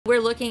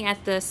looking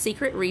at the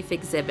Secret Reef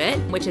exhibit,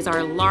 which is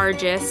our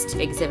largest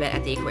exhibit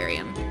at the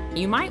aquarium.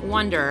 You might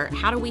wonder,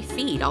 how do we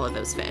feed all of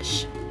those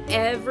fish?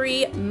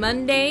 Every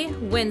Monday,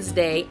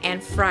 Wednesday,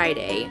 and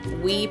Friday,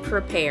 we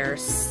prepare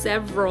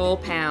several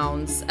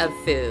pounds of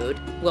food.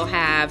 We'll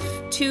have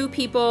 2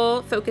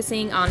 people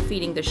focusing on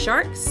feeding the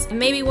sharks,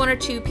 maybe 1 or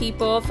 2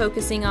 people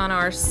focusing on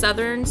our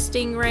southern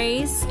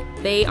stingrays.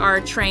 They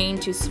are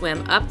trained to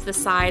swim up the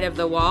side of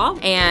the wall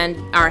and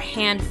are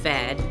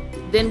hand-fed.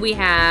 Then we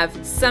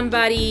have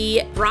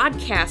somebody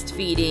broadcast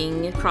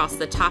feeding across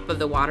the top of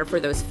the water for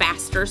those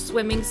faster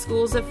swimming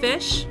schools of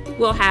fish.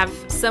 We'll have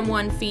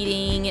someone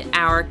feeding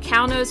our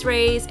cownose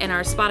rays and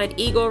our spotted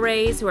eagle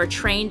rays who are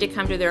trained to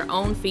come to their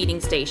own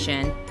feeding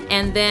station.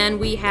 And then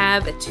we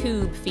have a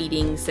tube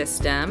feeding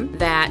system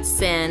that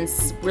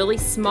sends really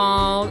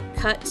small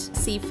cut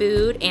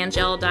seafood and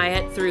gel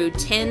diet through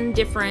 10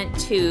 different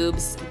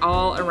tubes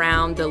all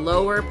around the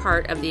lower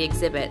part of the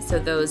exhibit. So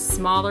those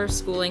smaller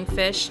schooling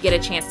fish get a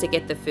chance to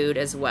get the food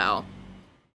as well.